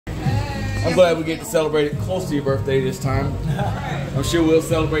I'm glad we get to celebrate it close to your birthday this time. I'm sure we'll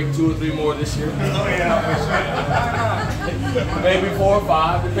celebrate 2 or 3 more this year. Maybe 4 or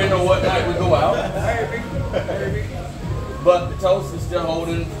 5, depending on what night we go out. But the toast is still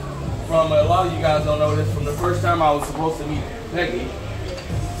holding. From a lot of you guys don't know this, from the first time I was supposed to meet Peggy,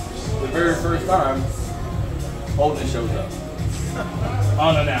 the very first time, Holdans shows up.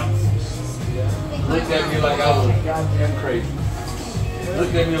 Unannounced. Looked at me like I was goddamn crazy.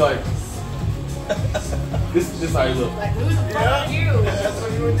 Looked at me like, this is how you look. Like, who's the fuck are you? That's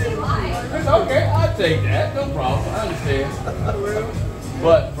what you would do. It's okay, I'll take that, no problem, I understand.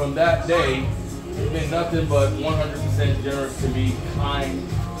 But from that day, it's been nothing but 100% generous to me, kind,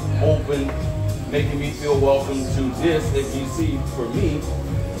 open, making me feel welcome to this. If you see, for me,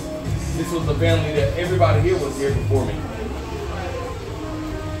 this was the family that everybody here was here before me.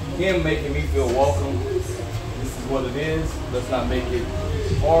 Him making me feel welcome. This is what it is. Let's not make it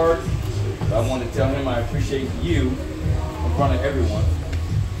hard. I want to tell him I appreciate you in front of everyone.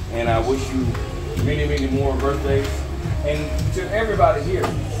 And I wish you many, many more birthdays. And to everybody here,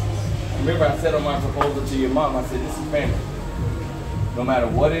 remember I said on my proposal to your mom, I said, this is family. No matter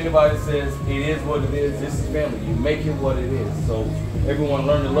what anybody says, it is what it is. This is family. You make it what it is. So everyone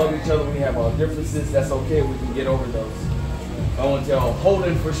learn to love each other. We have our differences. That's okay. We can get over those. I want to tell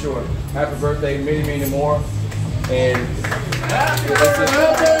Holden for sure, happy birthday, many, many more. And